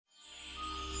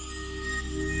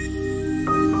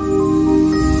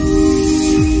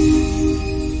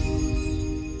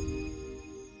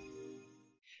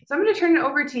turn it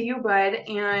over to you, Bud,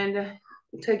 and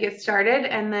to get started,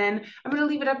 and then I'm going to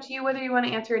leave it up to you whether you want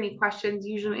to answer any questions.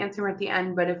 Usually we answer them at the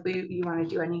end, but if you want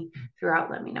to do any throughout,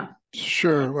 let me know.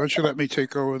 Sure. Why don't you let me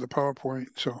take over the PowerPoint?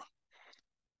 So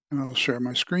I'll share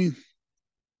my screen.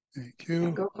 Thank you.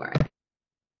 Yeah, go for it.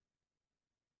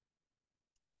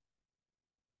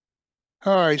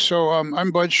 All right, so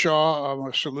I'm Bud Shaw. I'm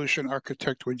a solution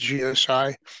architect with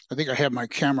GSI. I think I have my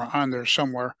camera on there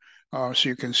somewhere, so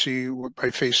you can see what my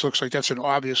face looks like. That's an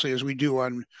obviously, as we do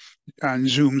on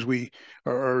Zooms,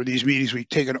 or these meetings, we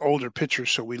take an older picture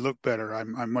so we look better.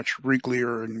 I'm much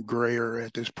wrinklier and grayer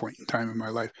at this point in time in my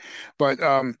life, but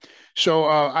I've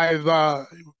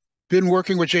been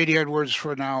working with JD Edwards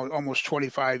for now almost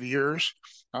 25 years,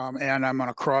 and I'm an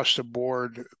across the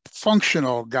board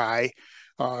functional guy.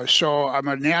 So I'm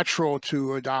a natural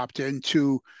to adopt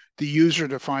into the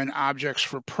user-defined objects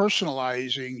for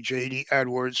personalizing JD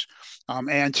Edwards.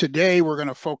 And today we're going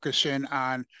to focus in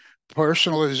on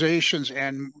personalizations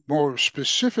and more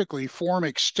specifically form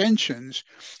extensions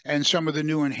and some of the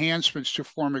new enhancements to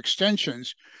form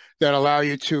extensions that allow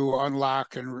you to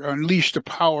unlock and unleash the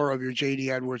power of your JD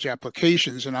Edwards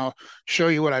applications. And I'll show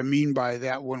you what I mean by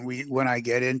that when I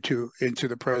get into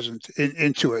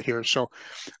into it here. So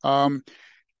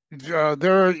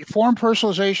their form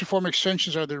personalization, form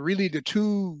extensions are really the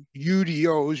two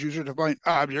UDOs, user-defined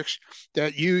objects,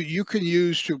 that you can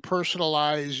use to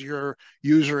personalize your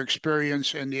user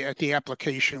experience at the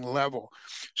application level.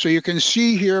 So you can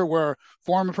see here where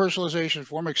form personalization,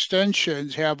 form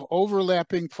extensions have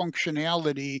overlapping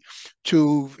functionality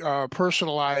to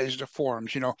personalize the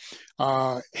forms.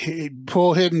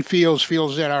 Pull hidden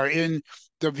fields that are in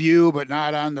the view but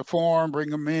not on the form,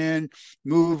 bring them in,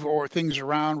 move or things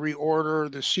around,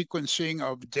 reorder, the sequencing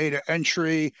of data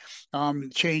entry,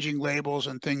 changing labels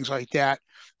and things like that.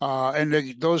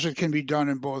 Those can be done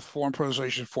in both form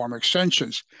personalization, form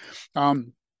extensions.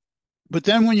 But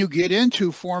then when you get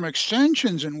into form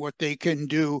extensions and what they can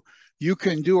do, you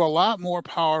can do a lot more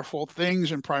powerful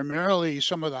things, and primarily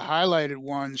some of the highlighted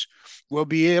ones will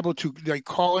be able to, like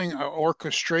calling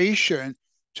orchestration,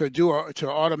 to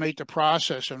automate the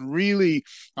process and really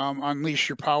unleash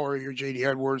your power of your JD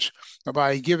Edwards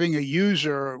by giving a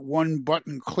user one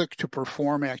button click to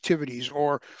perform activities,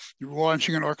 or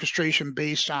launching an orchestration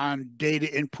based on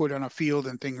data input on a field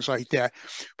and things like that.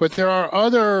 But there are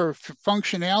other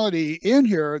functionality in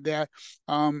here that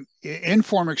in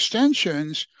form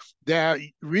extensions that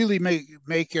really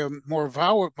make them more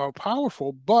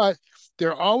powerful, but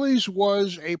there always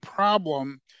was a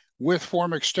problem with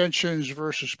form extensions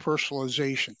versus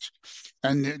personalizations.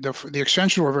 And the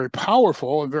extensions were very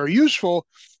powerful and very useful,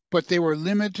 but they were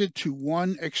limited to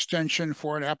one extension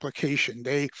for an application.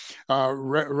 They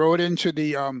wrote into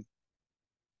the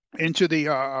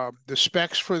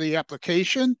specs for the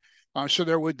application. So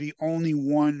there would be only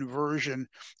one version,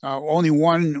 only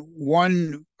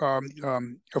one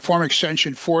a form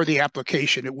extension for the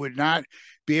application. It would not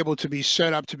be able to be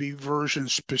set up to be version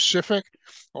specific,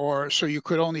 or so you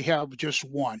could only have just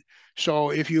one.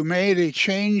 So if you made a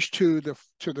change to the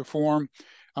form,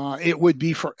 it would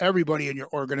be for everybody in your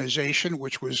organization,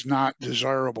 which was not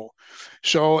desirable.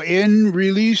 So in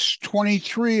release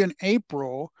 23 in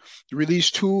April,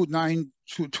 release tools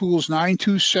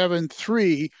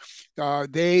 9273,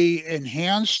 they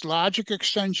enhanced logic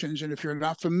extensions. And if you're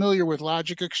not familiar with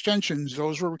logic extensions,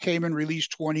 those came in release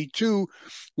 22,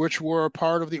 which were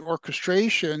part of the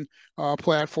orchestration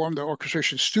platform, the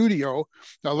orchestration studio,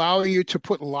 allowing you to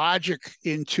put logic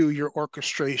into your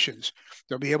orchestrations.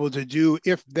 They'll be able to do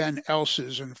if then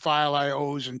else's and file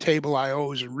IOs and table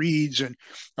IOs and reads and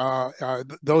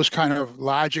those kind of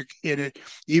logic in it,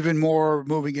 even more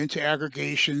moving into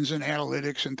aggregations and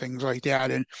analytics and things like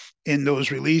that in those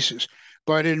releases.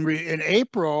 But in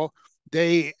April,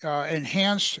 they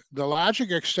enhanced the logic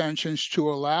extensions to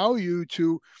allow you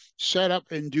to set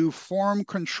up and do form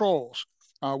controls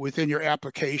within your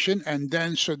application. And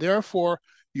then, so therefore,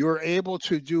 you're able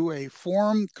to do a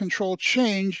form control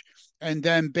change and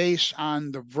then based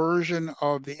on the version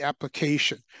of the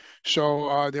application.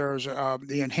 So there's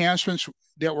the enhancements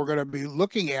that we're going to be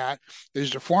looking at is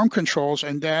the form controls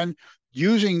and then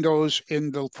using those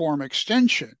in the form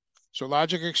extension. So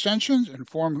logic extensions and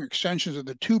form extensions are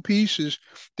the two pieces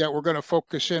that we're going to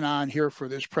focus in on here for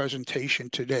this presentation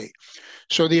today.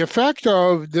 So the effect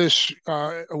of this,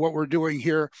 what we're doing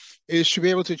here, is to be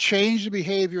able to change the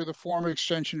behavior of the form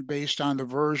extension based on the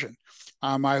version.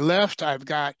 On my left, I've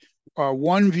got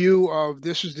one view of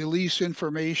this is the lease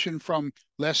information from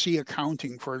lessee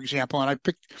accounting, for example, and I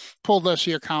pulled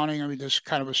lessee accounting. I mean, this is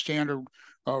kind of a standard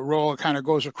role kind of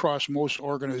goes across most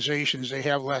organizations. They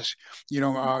have less,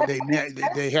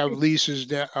 they have leases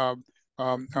that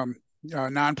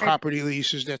non-property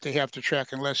leases that they have to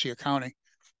track and less the accounting.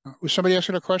 Was somebody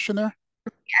asking a question there?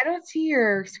 I don't see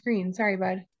your screen. Sorry,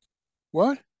 bud.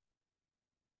 What?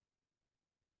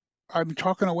 I'm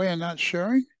talking away and not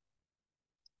sharing?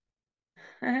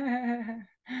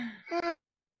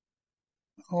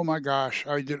 Oh my gosh,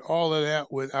 I did all of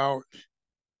that without.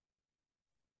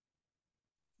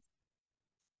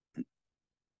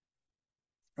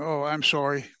 Oh, I'm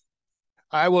sorry.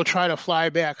 I will try to fly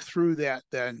back through that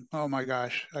then. Oh my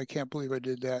gosh, I can't believe I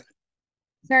did that.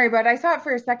 Sorry, bud. I saw it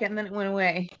for a second and then it went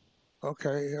away.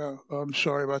 Okay, I'm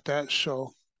sorry about that.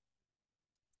 So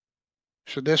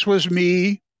this was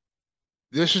me.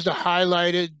 This is the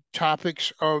highlighted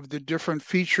topics of the different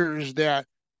features that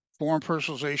form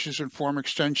personalizations and form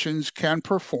extensions can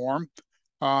perform.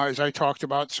 As I talked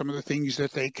about, some of the things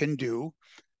that they can do,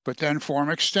 but then form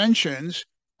extensions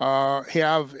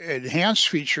have enhanced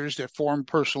features that form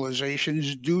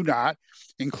personalizations do not,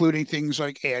 including things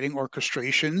like adding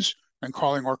orchestrations and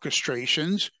calling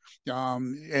orchestrations,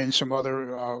 and some other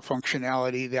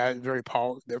functionality that they're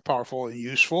powerful and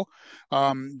useful.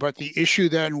 But the issue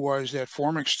then was that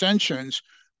form extensions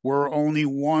were only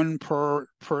one per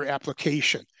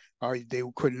application. They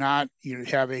could not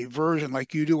have a version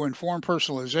like you do in form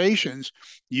personalizations.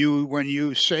 When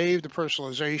you save the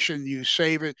personalization, you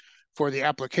save it for the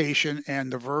application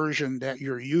and the version that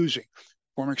you're using.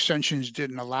 Form extensions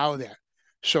didn't allow that.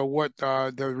 So what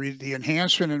the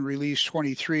enhancement in release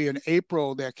 23 in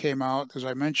April that came out, as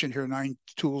I mentioned here,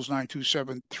 Tools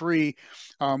 9273,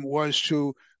 was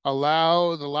to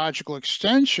allow the logical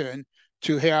extension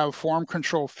to have form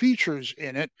control features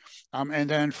in it, and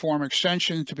then form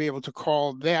extension to be able to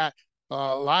call that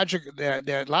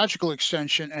that logical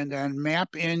extension and then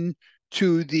map in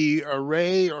to the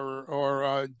array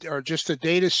or just the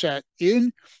data set in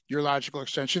your logical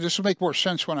extension. This will make more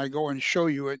sense when I go and show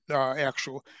you it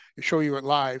show you it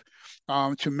live,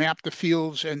 to map the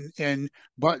fields and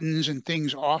buttons and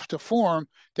things off to form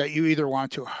that you either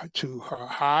want to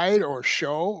hide or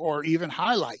show or even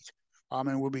highlight.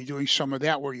 And we'll be doing some of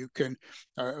that where you can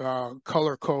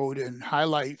color code and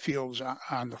highlight fields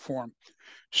on the form.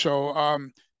 So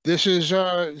this is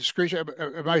screen.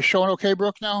 Am I showing okay,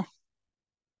 Brooke, now?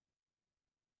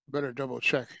 Better double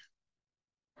check.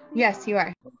 Yes, you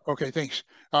are. Okay, thanks.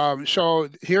 So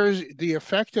here's the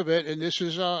effect of it. And this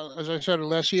is, as I said,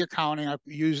 Alessi accounting. I've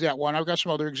used that one. I've got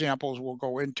some other examples we'll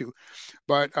go into.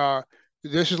 But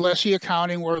this is Lessee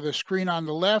accounting, where the screen on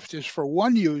the left is for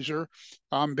one user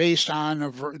based on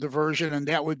the version, and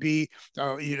that would be,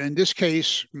 in this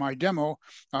case, my demo,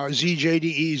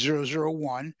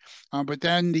 ZJDE001. But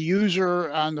then the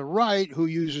user on the right who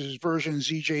uses version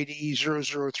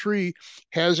ZJDE003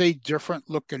 has a different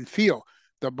look and feel.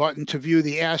 The button to view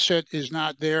the asset is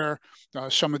not there.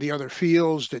 Some of the other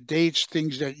fields, the dates,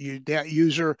 things that that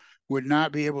user would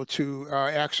not be able to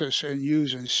access and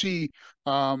use and see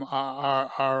are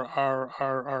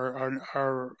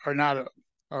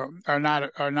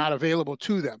not available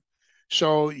to them.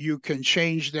 So you can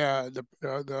change the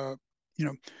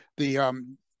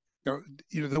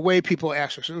the way people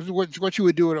access it. What you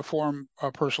would do in a form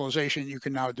personalization, you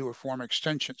can now do with form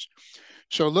extensions.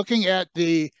 So looking at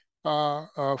the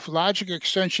logic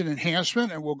extension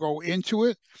enhancement, and we'll go into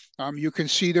it. You can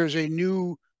see there's a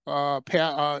new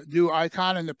new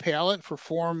icon in the palette for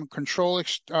form control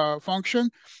function.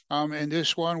 And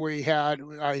this one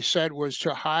I said was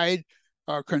to hide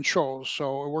controls.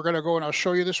 So we're going to go and I'll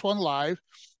show you this one live.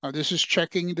 This is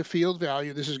checking the field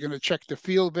value. This is going to check the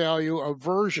field value of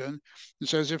version. It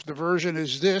says if the version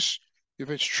is this, if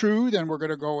it's true, then we're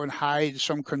going to go and hide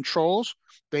some controls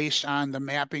based on the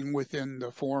mapping within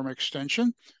the form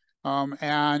extension.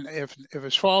 And if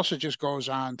it's false, it just goes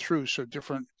on through. So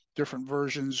different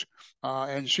versions,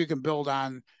 and so you can build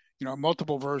on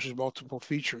multiple versions, multiple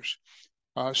features.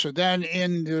 So then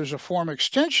there's a form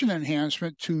extension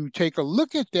enhancement to take a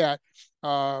look at that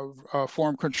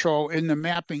form control in the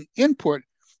mapping input.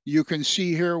 You can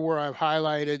see here where I've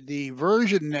highlighted the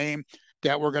version name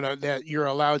that you're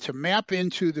allowed to map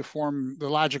into the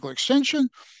logical extension,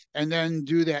 and then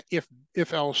do that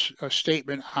if else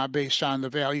statement based on the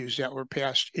values that were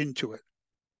passed into it.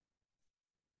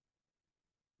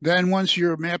 Then once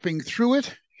you're mapping through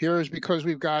it, here is because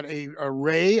we've got an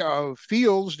array of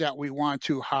fields that we want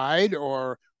to hide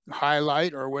or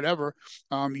highlight or whatever.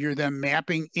 You're then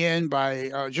mapping in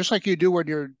by just like you do when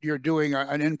you're doing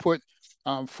an input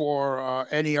for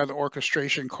any other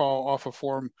orchestration call off a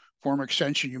form form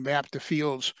extension. You map the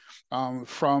fields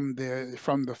from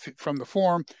the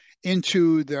form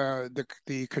into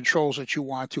the controls that you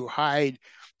want to hide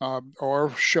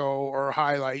or show or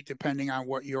highlight, depending on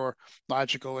what your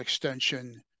logical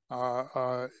extension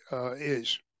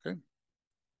is. Okay.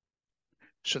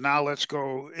 So now let's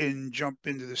go and jump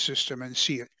into the system and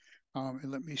see it.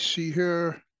 And let me see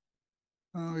here.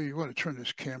 You want to turn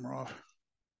this camera off.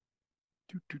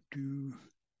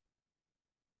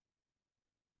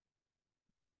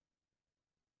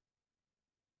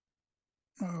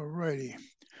 All righty.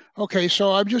 Okay,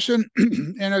 so I'm just in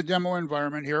in a demo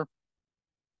environment here.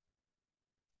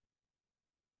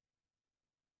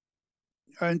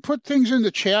 And put things in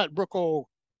the chat. Brooke will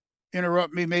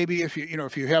interrupt me maybe if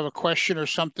if you have a question or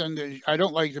something. I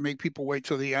don't like to make people wait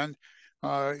till the end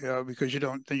because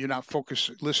then you're not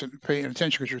focused, paying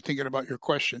attention because you're thinking about your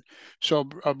question. So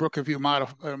Brooke, if you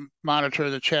monitor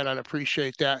the chat, I'd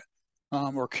appreciate that,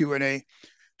 or Q&A.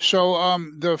 So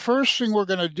the first thing we're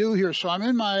going to do here, so I'm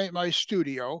in my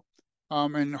studio,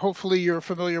 and hopefully you're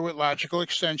familiar with logical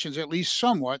extensions, at least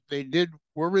somewhat.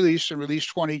 Were released in release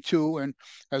 22, and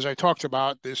as I talked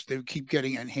about this, they keep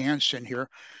getting enhanced in here.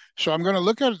 So I'm going to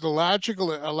look at the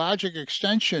logic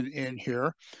extension in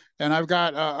here, and I've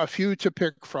got a few to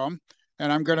pick from,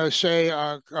 and I'm going to say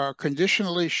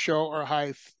conditionally show or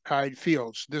hide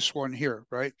fields. This one here,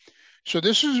 right? So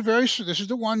this is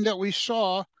the one that we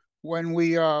saw when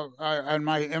we in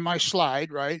my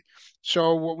slide, right?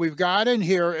 So what we've got in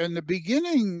here in the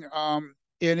beginning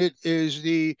in it is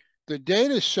the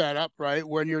data setup, right?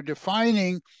 When you're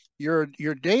defining your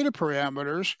data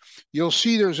parameters, you'll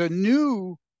see there's a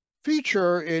new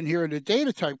feature in here in the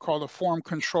data type called a form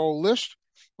control list,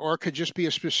 or it could just be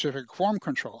a specific form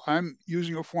control. I'm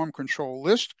using a form control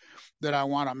list that I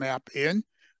want to map in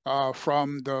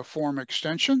from the form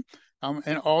extension.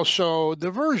 And also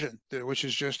the version, which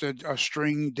is just a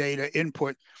string data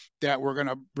input that we're going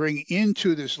to bring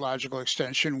into this logical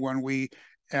extension when we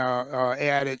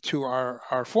add it to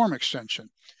our form extension.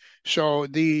 So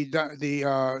the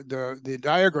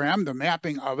diagram, the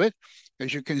mapping of it,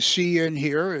 as you can see in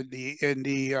here, in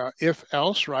the if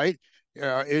else, right,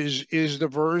 is the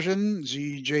version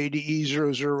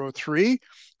ZJDE003,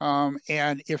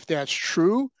 and if that's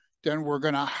true, then we're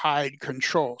going to hide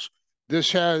controls.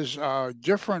 This has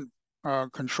different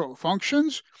control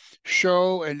functions: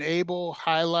 show, enable,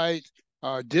 highlight,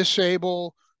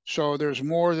 disable. So there's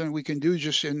more than we can do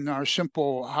just in our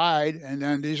simple hide. And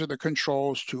then these are the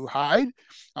controls to hide.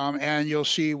 And you'll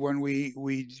see when we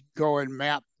go and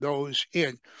map those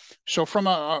in. So from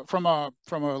a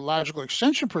logical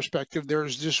extension perspective,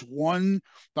 there's this one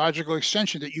logical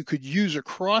extension that you could use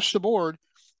across the board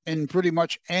in pretty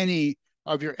much any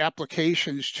of your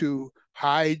applications to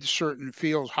hide certain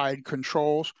fields, hide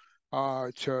controls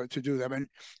to do them. And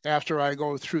after I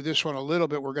go through this one a little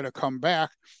bit, we're going to come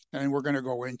back and we're going to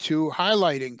go into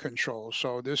highlighting controls.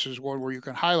 So this is one where you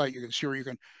can highlight. You can see where you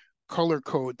can color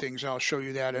code things. I'll show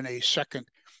you that in a second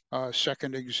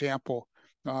example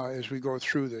as we go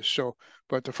through this. So,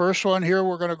 but the first one here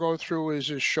we're going to go through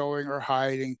is showing or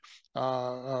hiding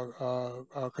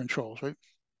controls, right?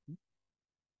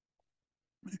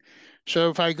 So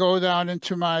if I go down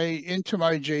into my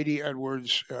JD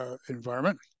Edwards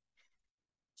environment,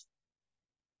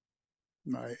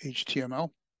 my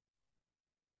HTML.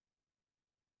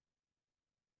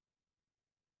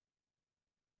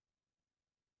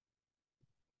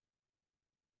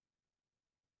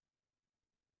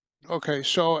 Okay,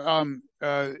 so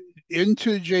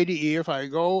into JDE, if I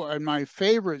go and my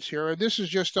favorites here, this is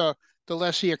just the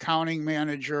Lessee Accounting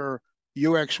Manager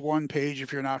UX1 page.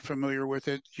 If you're not familiar with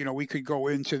it, we could go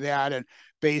into that, and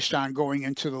based on going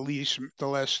into the lease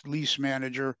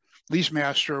master,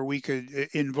 we could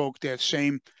invoke that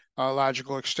same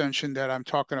logical extension that I'm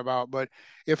talking about. But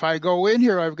if I go in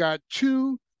here, I've got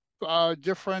two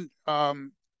different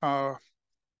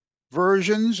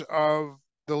versions of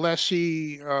the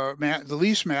lessee, the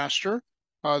lease master.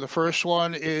 The first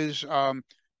one is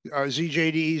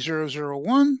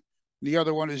ZJDE001. The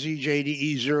other one is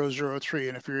ZJDE003.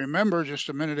 And if you remember, just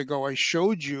a minute ago, I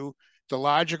showed you the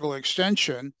logical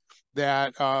extension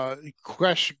that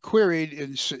queried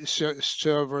in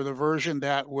for the version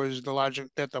that was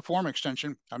the form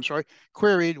extension. I'm sorry,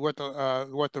 queried what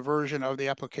the version of the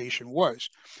application was.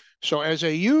 So as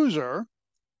a user,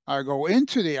 I go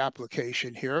into the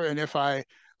application here, and if I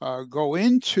go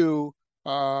into,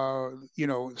 say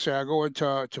I go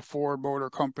into Ford Motor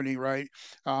Company, right?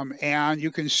 And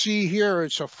you can see here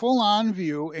it's a full-on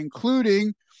view,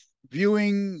 including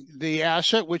viewing the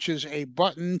asset, which is a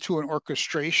button to an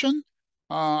orchestration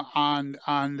on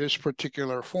this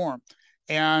particular form.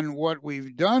 And what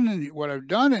we've done, what I've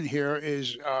done in here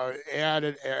is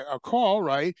added a call,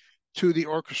 right, to the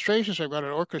orchestration. So I've got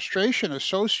an orchestration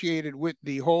associated with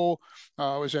the whole,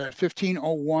 was that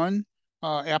 1501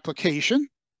 application.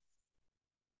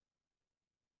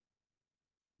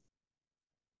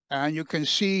 And you can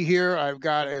see here, I've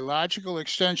got a logical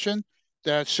extension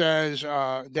that says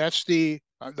that's the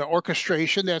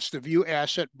orchestration, that's the view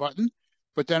asset button.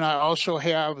 But then I also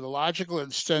have the logical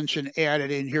extension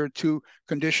added in here to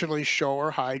conditionally show or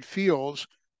hide fields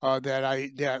that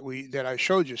I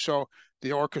showed you. So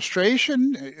the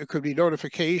orchestration, it could be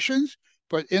notifications,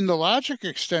 but in the logic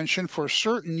extension for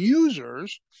certain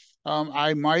users,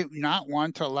 I might not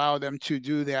want to allow them to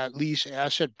do that lease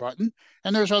asset button.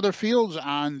 And there's other fields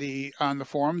on the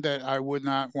form that I would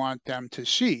not want them to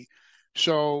see.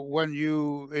 So when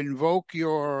you invoke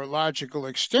your logical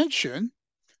extension,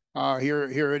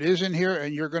 here it is in here,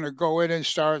 and you're going to go in and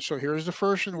start. So here's the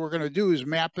first thing we're going to do is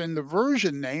map in the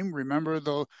version name. Remember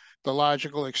the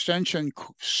logical extension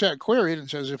set query. It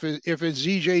says if it's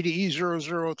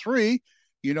ZJDE003,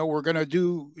 we're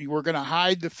going to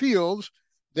hide the fields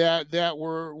that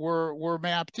were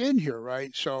mapped in here,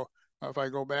 right? So if I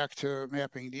go back to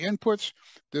mapping the inputs,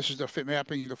 this is the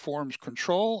mapping the forms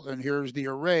control, and here's the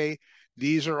array.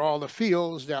 These are all the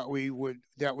fields that we would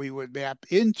map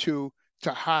into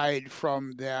to hide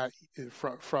from that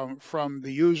from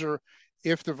the user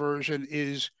if the version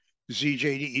is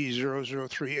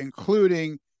ZJDE003,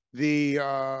 including the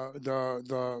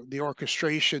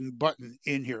orchestration button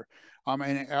in here.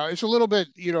 And it's a little bit,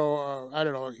 I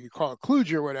don't know, you call it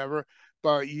kludgy or whatever,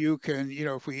 but you can,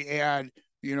 if we add,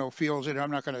 fields in, I'm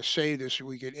not going to say this,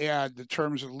 we could add the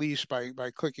terms of lease by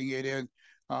clicking it in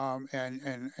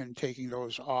and taking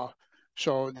those off.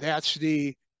 So that's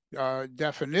the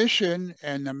definition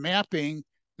and the mapping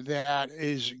that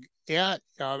is at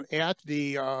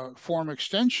the form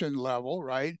extension level,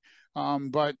 right?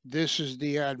 But this is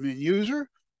the admin user,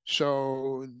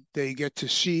 so they get to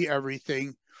see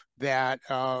everything that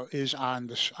is on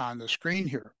the screen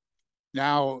here.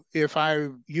 Now, if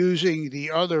I'm using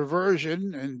the other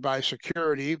version, and by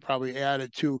security, probably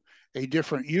added to a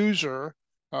different user,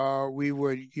 we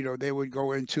would, they would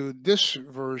go into this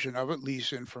version of it,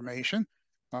 lease information.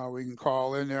 We can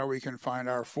call in there, we can find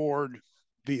our Ford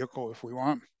vehicle if we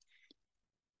want.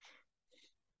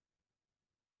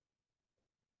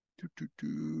 Doo, doo,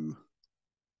 doo.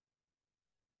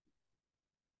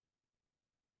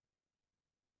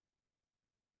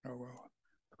 Oh, well,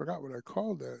 I forgot what I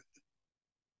called that.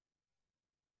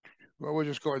 Well, we'll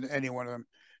just go into any one of them.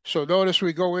 So notice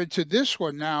we go into this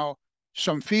one now.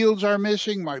 Some fields are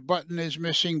missing. My button is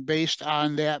missing based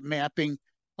on that mapping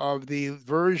of the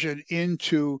version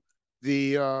into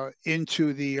the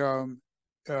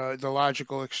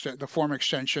logical extent, the form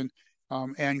extension,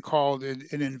 and called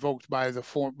it and invoked by the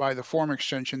form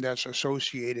extension that's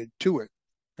associated to it.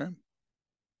 Okay.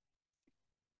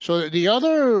 So the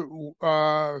other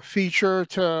feature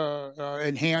to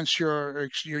enhance your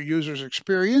user's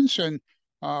experience and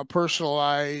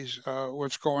personalize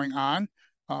what's going on,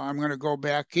 I'm going to go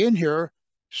back in here.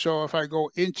 So if I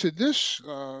go into this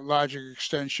logic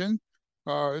extension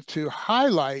to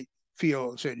highlight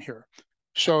fields in here.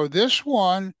 So this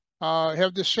one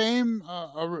have the same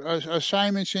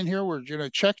assignments in here. We're going to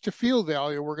check the field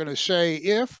value. We're going to say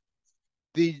if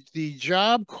the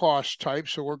job cost type,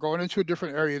 so we're going into a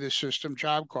different area of the system,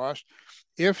 job cost.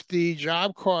 If the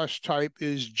job cost type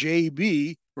is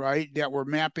JB, right, that we're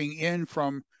mapping in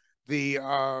from the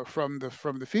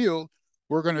field,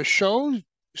 we're going to show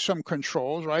some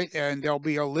controls, right, and there'll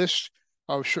be a list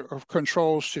of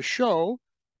controls to show,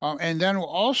 and then we'll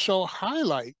also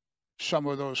highlight some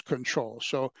of those controls.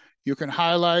 So you can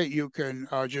highlight, you can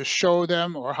just show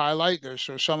them or highlight.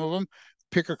 So some of them,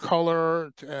 pick a color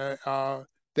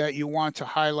that you want to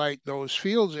highlight those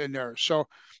fields in there. So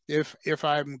if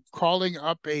I'm calling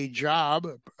up a job,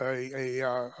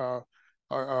 a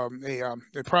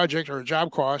project or a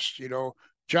job cost,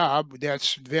 job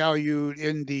that's valued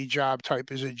in the job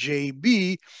type is a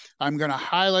JB, I'm going to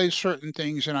highlight certain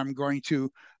things and I'm going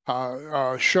to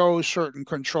show certain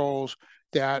controls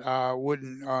that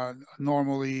wouldn't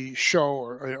normally show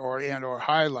or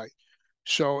highlight.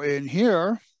 So in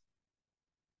here,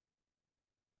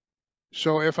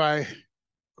 so if I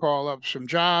call up some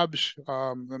jobs,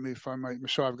 let me find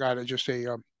so I've got just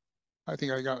a, I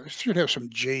think I should have some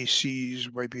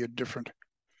JCs, might be a different.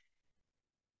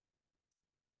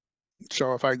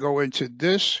 So if I go into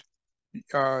this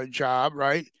job,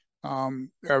 right,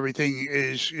 everything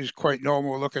is quite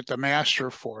normal. Look at the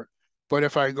master for it. But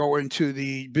if I go into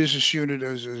the business unit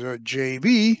as a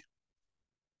JB,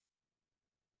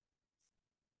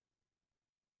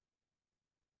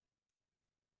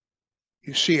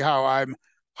 you see how I'm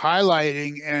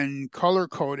highlighting and color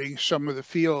coding some of the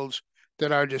fields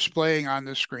that are displaying on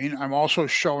the screen. I'm also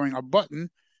showing a button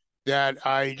that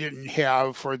I didn't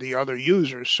have for the other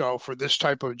users. So for this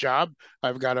type of job,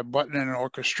 I've got a button and an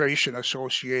orchestration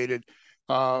associated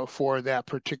for that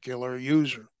particular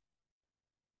user.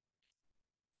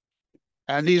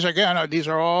 And these, again, these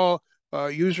are all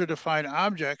user-defined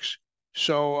objects.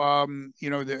 So,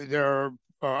 they're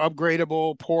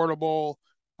upgradable, portable,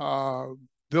 uh,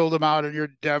 build them out in your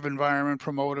dev environment,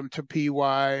 promote them to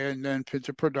PY, and then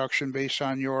to production based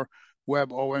on your web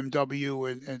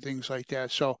OMW and things like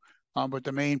that. So, but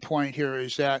the main point here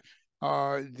is that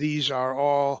these are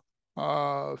all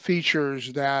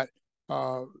features that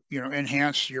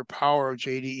enhance your power of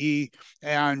JDE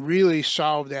and really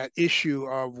solve that issue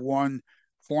of one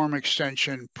form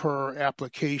extension per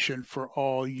application for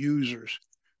all users.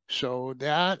 So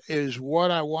that is what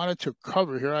I wanted to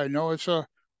cover here. I know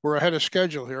we're ahead of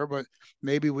schedule here, but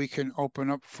maybe we can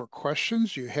open up for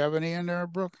questions. Do you have any in there,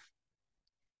 Brooke?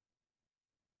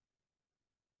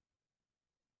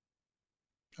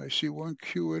 I see one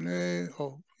Q&A.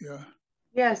 Oh, yeah.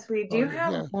 Yes, we Oh, do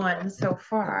have yeah. one so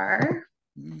far.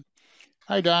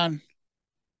 Hi, Don.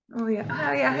 Oh yeah.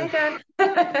 Oh yeah. Yeah.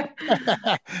 Hi,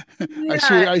 Dad.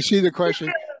 Yeah. I see the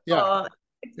question. Yeah. Well,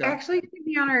 it's Yeah. actually going to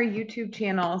be on our YouTube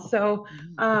channel. So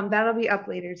Mm-hmm. that'll be up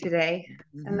later today.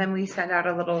 And Mm-hmm. then we send out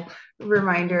a little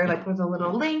reminder, like with a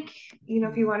little link, if you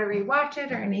Mm-hmm. want to rewatch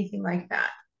it or anything like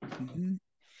that. Mm-hmm.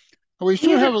 We Any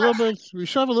still other have a little questions? bit. We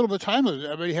still have a little bit of time. Does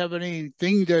anybody have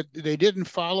anything that they didn't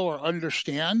follow or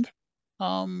understand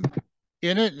um,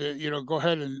 in it? Go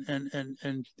ahead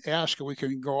and ask, and we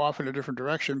can go off in a different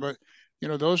direction. But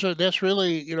that's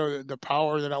really the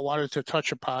power that I wanted to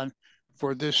touch upon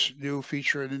for this new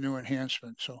feature and a new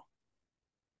enhancement. So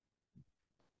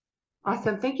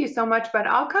Awesome. Thank you so much. But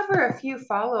I'll cover a few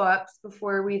follow-ups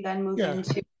before we then move yeah,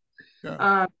 into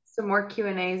yeah. some more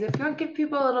Q&As. If you want to give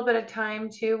people a little bit of time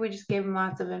too, we just gave them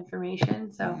lots of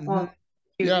information. So, Mm-hmm. well,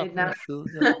 you Yeah, did not. that's true.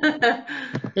 Yeah.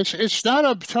 It's not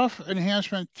a tough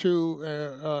enhancement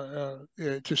to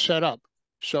set up.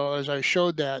 So as I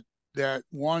showed that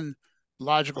one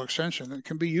logical extension that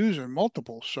can be used in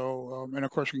multiple. So and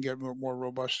of course we can get more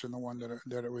robust than the one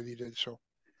that it really did. So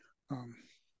um,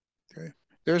 okay,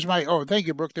 there's my thank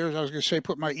you, Brooke. I was going to say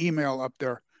put my email up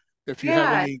there. If you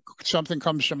have Yeah, something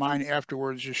comes to mind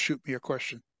afterwards, just shoot me a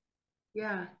question.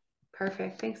 yeah.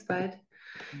 Perfect. Thanks, Bud.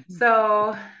 Mhm.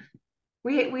 So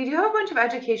we do have a bunch of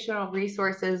educational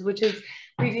resources, which is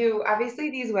we do obviously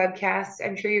these webcasts.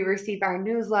 I'm sure you receive our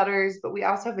newsletters, but we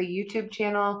also have a YouTube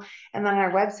channel. And then on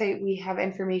our website, we have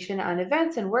information on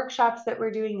events and workshops that we're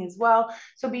doing as well.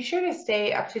 So be sure to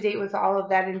stay up to date with all of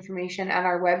that information on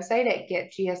our website at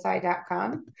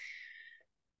getgsi.com.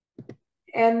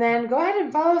 And then go ahead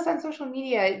and follow us on social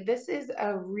media. This is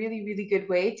a really, really good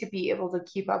way to be able to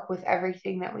keep up with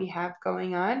everything that we have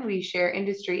going on. We share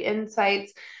industry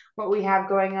insights, what we have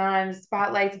going on,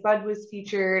 spotlights. Bud was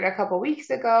featured a couple weeks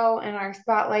ago in our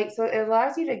spotlight. So it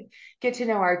allows you to get to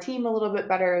know our team a little bit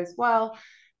better as well.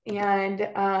 And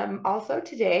also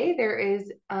today, there is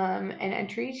an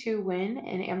entry to win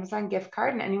an Amazon gift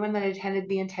card, and anyone that attended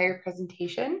the entire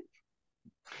presentation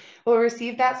will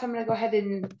receive that. So I'm going to go ahead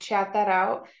and chat that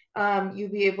out.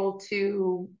 You'll be able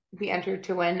to be entered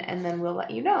to win, and then we'll let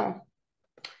you know.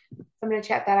 So I'm going to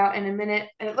chat that out in a minute.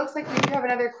 And it looks like we do have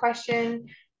another question.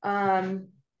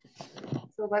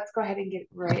 So let's go ahead and get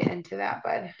right into that,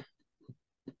 Bud.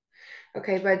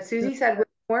 Okay, Bud. Susie said, with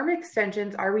form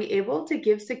extensions, are we able to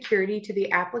give security to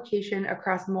the application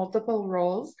across multiple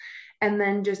roles and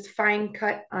then just fine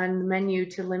cut on the menu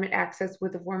to limit access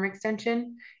with a form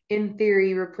extension? In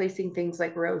theory, replacing things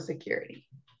like row security.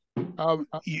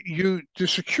 The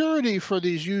security for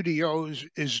these UDOs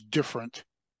is different.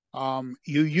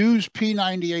 You use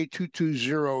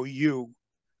P98220U,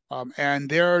 and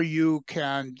there you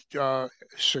can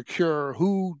secure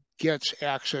who gets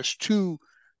access to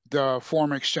the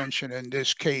form extension in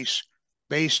this case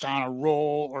based on a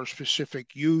role or specific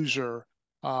user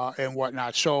and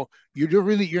whatnot. So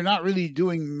you're not really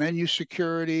doing menu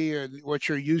security and what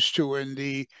you're used to in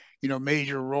the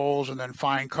major roles and then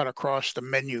fine cut across the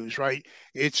menus, right?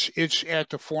 It's at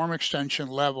the form extension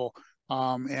level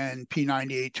and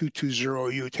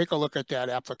P98220U. Take a look at that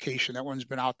application. That one's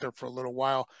been out there for a little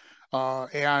while.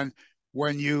 And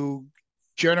when you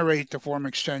generate the form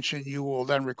extension, you will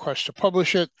then request to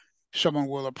publish it. Someone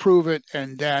will approve it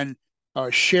and then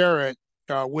share it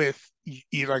with,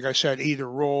 like I said, either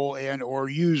role and or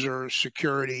user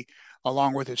security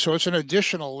along with it. So it's an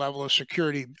additional level of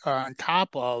security on top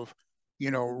of,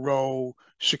 row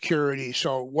security.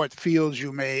 So what fields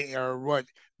you may or what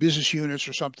business units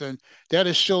or something, that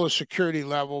is still a security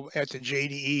level at the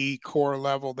JDE core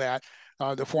level that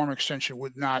the form extension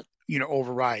would not,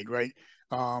 override, right?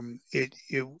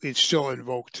 It's still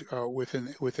invoked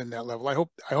within that level. I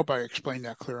hope I explained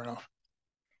that clear enough.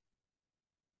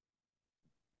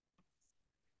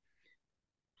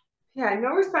 Yeah, no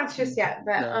response just yet,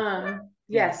 but Yeah.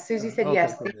 Yeah. yes, Susie Yeah. said Okay.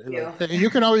 yes. Thank Good. you. Right. You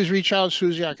can always reach out,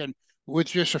 Susie. With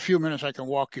just a few minutes, I can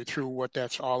walk you through what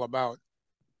that's all about.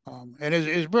 And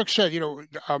as Brooke said,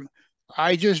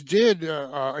 I just did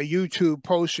a YouTube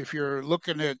post. If you're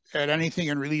looking at anything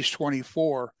in Release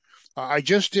 24, I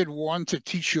just did one to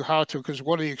teach you how to, because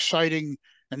one of the exciting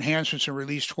enhancements in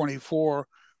Release 24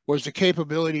 was the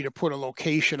capability to put a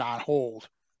location on hold,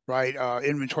 right?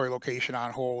 Inventory location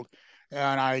on hold.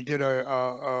 And I did a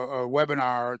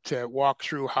webinar to walk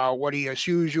through what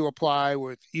ESUs you apply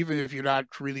with, even if you're not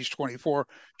Release 24,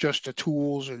 just the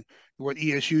tools and what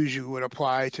ESUs you would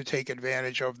apply to take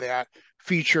advantage of that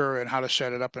feature and how to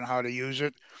set it up and how to use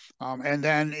it. And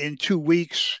then in 2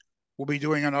 weeks, we'll be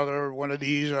doing another one of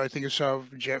these. I think it's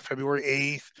February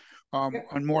 8th,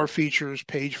 on more features,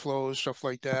 page flows, stuff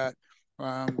like that.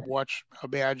 Watch a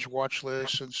badge watch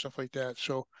list and stuff like that.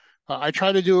 So I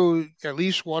try to do at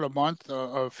least one a month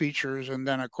of features, and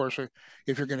then of course,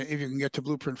 if you can get to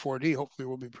Blueprint 4D, hopefully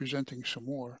we'll be presenting some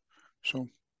more. So,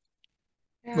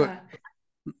 but Yeah.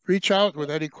 reach out with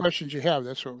any questions you have.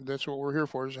 That's what we're here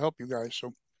for, is to help you guys.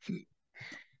 So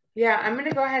Yeah, I'm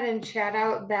gonna go ahead and chat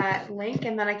out that link,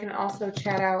 and then I can also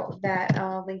chat out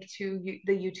that link to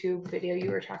the YouTube video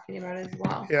you were talking about as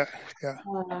well. yeah, yeah,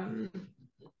 Um,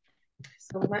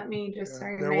 so let me just, yeah.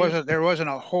 sorry, There wasn't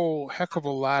a whole heck of a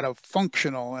lot of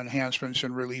functional enhancements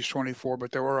in Release 24,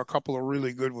 but there were a couple of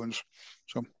really good ones.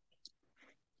 So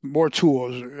more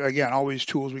tools. Again, always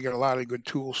tools. We got a lot of good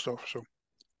tool stuff. So.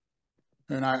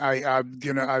 And I'll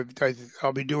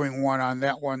be doing one on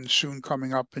that one soon,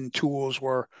 coming up in tools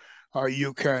where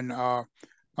you can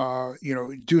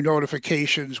do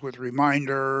notifications with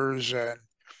reminders and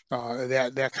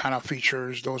that kind of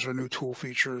features. Those are new tool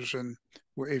features, and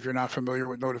if you're not familiar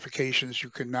with notifications, you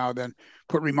can now then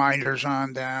put reminders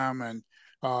on them, and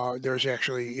there's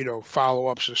actually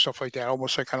follow-ups and stuff like that,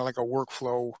 almost like kind of like a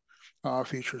workflow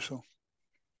feature. So,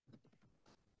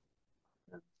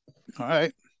 all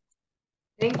right,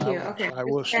 thank I you. will Okay, I'm I just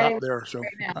will stop chatting there. So,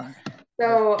 right all now. right, all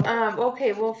right. So,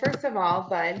 okay, well, first of all,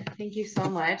 Bud, thank you so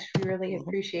much. We really Welcome.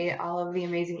 appreciate all of the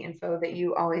amazing info that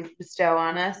you always bestow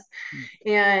on us.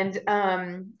 Mm.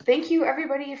 And thank you,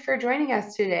 everybody, for joining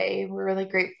us today. We're really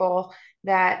grateful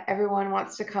that everyone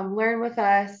wants to come learn with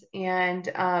us. And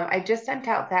I just sent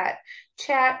out that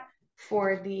chat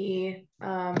for the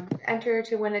enter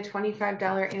to win a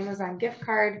 $25 Amazon gift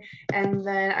card. And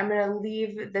then I'm going to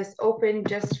leave this open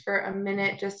just for a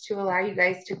minute, just to allow you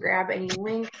guys to grab any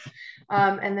links.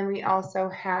 And then we also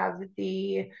have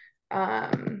the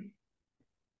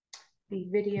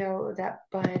video that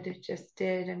Bud just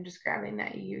did. I'm just grabbing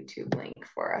that YouTube link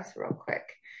for us real quick.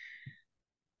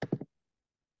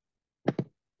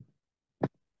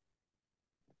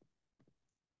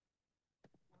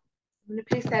 I'm going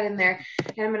to paste that in there,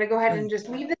 and I'm going to go ahead and just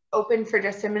leave this open for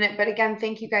just a minute. But again,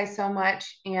 thank you guys so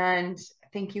much, and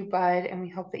thank you, Bud, and we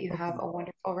hope that you have Welcome. a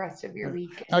wonderful rest of your week.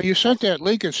 Now you sent that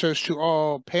link. It says to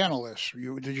all panelists.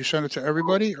 Did you send it to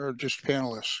everybody or just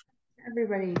panelists?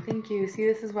 Everybody, thank you. See,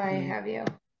 this is why I Yeah. have you.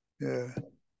 Yeah.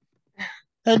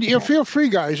 And feel free,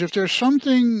 guys. If there's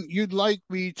something you'd like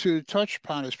me to touch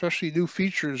upon, especially new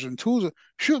features and tools,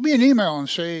 shoot me an email and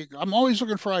say I'm always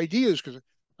looking for ideas, because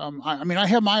I mean I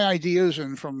have my ideas,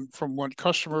 and from what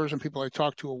customers and people I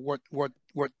talk to,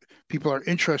 what people are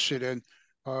interested in.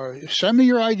 Send me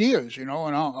your ideas, and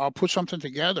I'll put something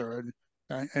together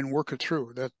and work it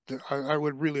through. I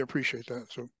would really appreciate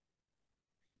that. So,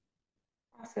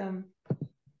 Awesome.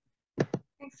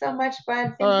 Thanks so much, Bud. all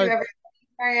Thank you, right. everybody.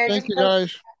 Sorry, I Thank just you, posted.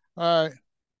 guys. All right.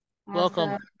 Welcome.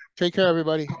 Awesome. Take care,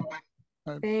 everybody.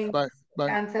 Bye. Thanks. Bye. Bye.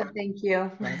 John said thank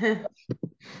you. Bye.